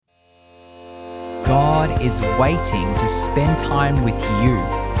God is waiting to spend time with you.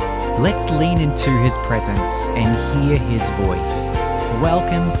 Let's lean into His presence and hear His voice.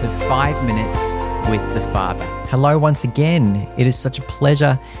 Welcome to 5 Minutes with the Father. Hello once again. It is such a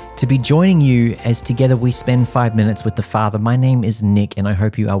pleasure to be joining you as together we spend 5 minutes with the Father. My name is Nick and I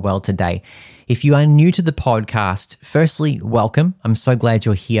hope you are well today. If you are new to the podcast, firstly, welcome. I'm so glad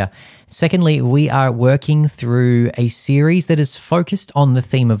you're here. Secondly, we are working through a series that is focused on the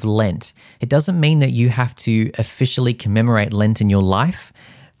theme of Lent. It doesn't mean that you have to officially commemorate Lent in your life,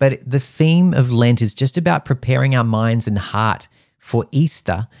 but the theme of Lent is just about preparing our minds and heart for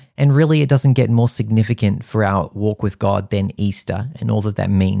Easter. And really, it doesn't get more significant for our walk with God than Easter and all that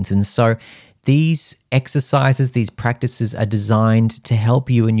means. And so these exercises, these practices are designed to help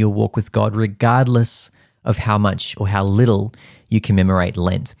you in your walk with God, regardless of how much or how little you commemorate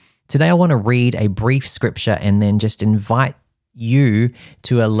Lent. Today, I want to read a brief scripture and then just invite you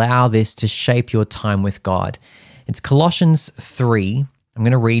to allow this to shape your time with God. It's Colossians 3. I'm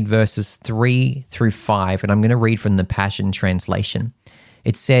going to read verses 3 through 5, and I'm going to read from the Passion Translation.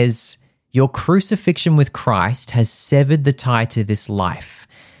 It says, "Your crucifixion with Christ has severed the tie to this life,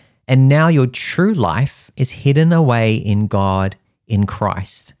 and now your true life is hidden away in God in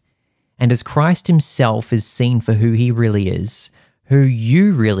Christ. And as Christ himself is seen for who he really is, who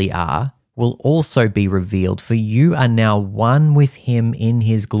you really are will also be revealed, for you are now one with him in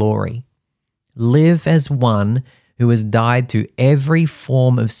his glory. Live as one who has died to every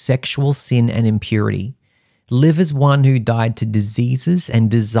form of sexual sin and impurity. Live as one who died to diseases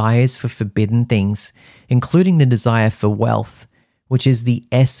and desires for forbidden things, including the desire for wealth, which is the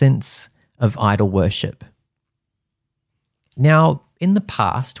essence of idol worship." Now, in the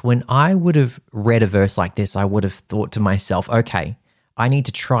past, when I would have read a verse like this, I would have thought to myself, okay, I need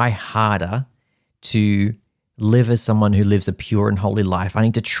to try harder to live as someone who lives a pure and holy life. I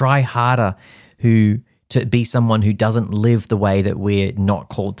need to try harder to be someone who doesn't live the way that we're not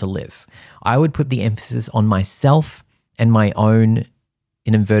called to live. I would put the emphasis on myself and my own,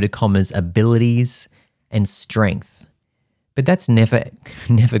 in inverted commas, abilities and strength. But that's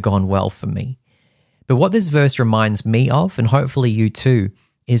never gone well for me. But what this verse reminds me of, and hopefully you too,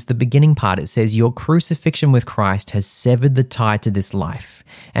 is the beginning part. It says, "Your crucifixion with Christ has severed the tie to this life,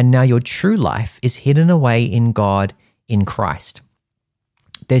 and now your true life is hidden away in God in Christ."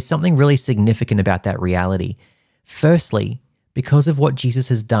 There's something really significant about that reality. Firstly, because of what Jesus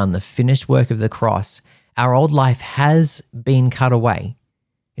has done, the finished work of the cross, our old life has been cut away.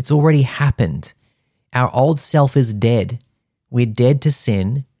 It's already happened. Our old self is dead. We're dead to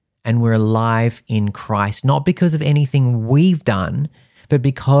sin, and we're alive in Christ, not because of anything we've done, but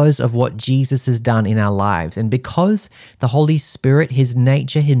because of what Jesus has done in our lives. And because the Holy Spirit, his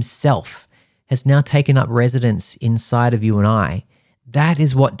nature himself, has now taken up residence inside of you and I, that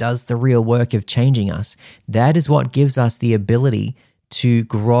is what does the real work of changing us. That is what gives us the ability to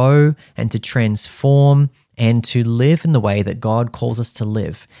grow and to transform and to live in the way that God calls us to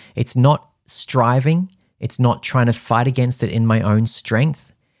live. It's not striving. It's not trying to fight against it in my own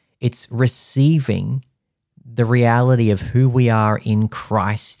strength. It's receiving the reality of who we are in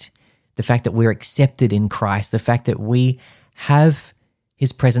Christ, the fact that we're accepted in Christ, the fact that we have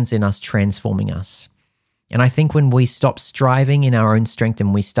his presence in us transforming us. And I think when we stop striving in our own strength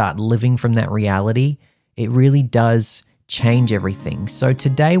and we start living from that reality, it really does change everything. So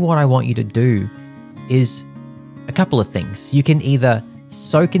today what I want you to do is a couple of things. You can either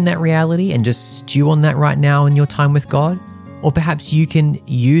soak in that reality and just stew on that right now in your time with God, or perhaps you can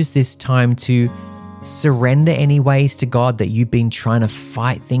use this time to surrender any ways to God that you've been trying to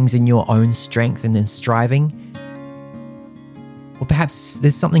fight things in your own strength and then striving. Or perhaps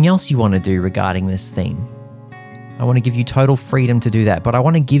there's something else you want to do regarding this theme. I want to give you total freedom to do that, but I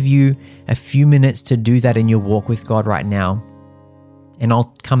want to give you a few minutes to do that in your walk with God right now. And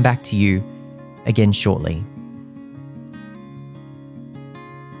I'll come back to you again shortly.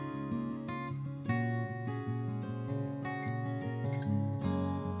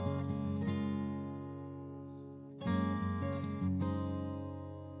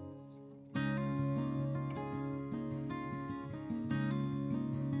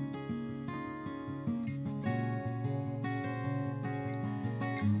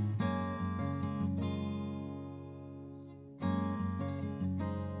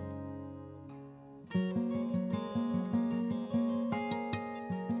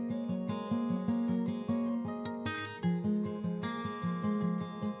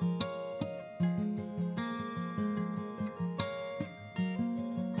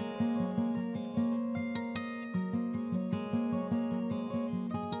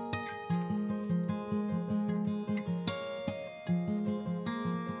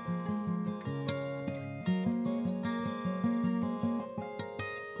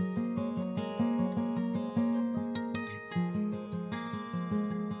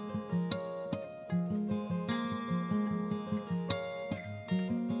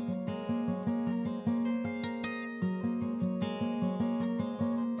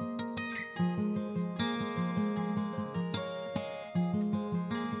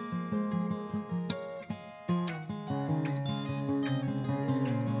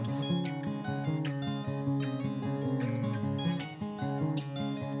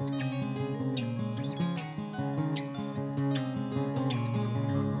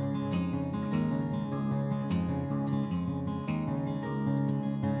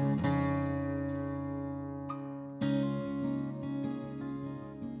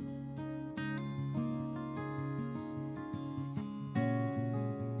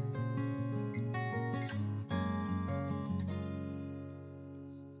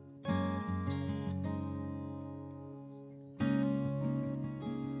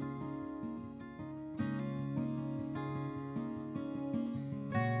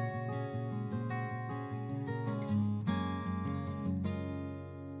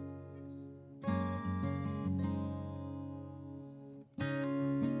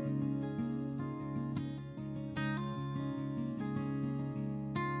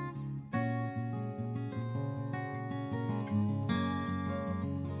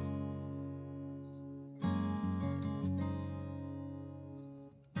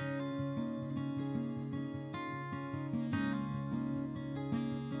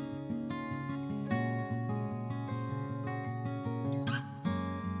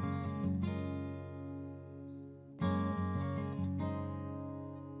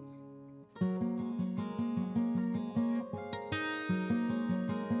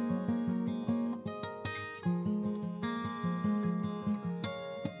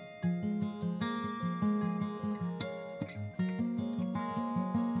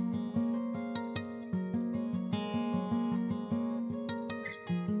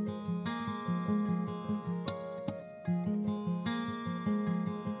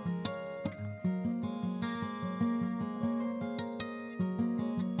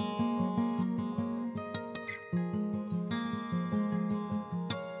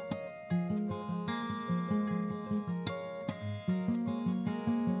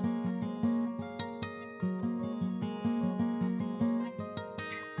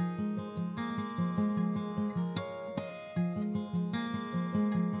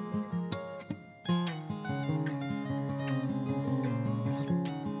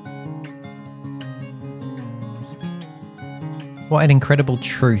 What an incredible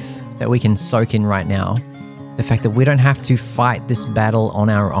truth that we can soak in right now. The fact that we don't have to fight this battle on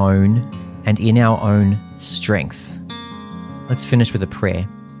our own and in our own strength. Let's finish with a prayer.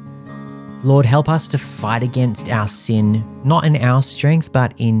 Lord, help us to fight against our sin, not in our strength,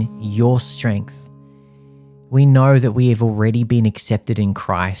 but in your strength. We know that we have already been accepted in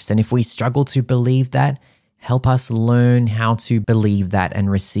Christ, and if we struggle to believe that, help us learn how to believe that and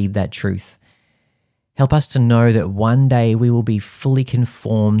receive that truth. Help us to know that one day we will be fully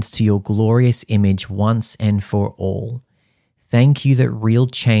conformed to your glorious image once and for all. Thank you that real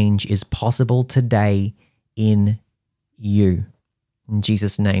change is possible today in you. In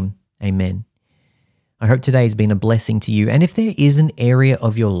Jesus' name, amen. I hope today has been a blessing to you. And if there is an area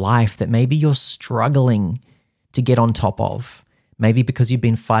of your life that maybe you're struggling to get on top of, maybe because you've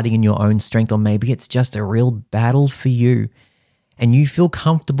been fighting in your own strength, or maybe it's just a real battle for you, and you feel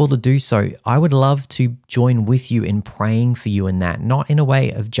comfortable to do so, I would love to join with you in praying for you in that, not in a way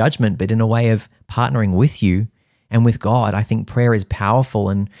of judgment, but in a way of partnering with you and with God. I think prayer is powerful,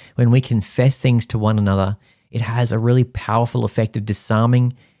 and when we confess things to one another, it has a really powerful effect of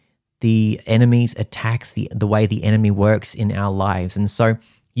disarming the enemy's attacks, the way the enemy works in our lives. And so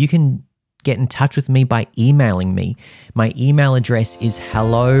you can get in touch with me by emailing me. My email address is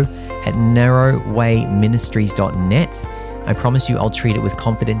hello@narrowwayministries.net. I promise you I'll treat it with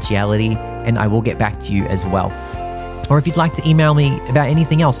confidentiality, and I will get back to you as well. Or if you'd like to email me about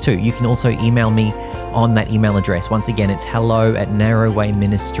anything else too, you can also email me on that email address. Once again, it's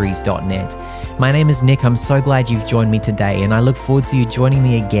hello@narrowwayministries.net. My name is Nick. I'm so glad you've joined me today, and I look forward to you joining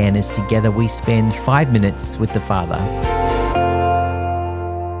me again as together we spend 5 minutes with the Father.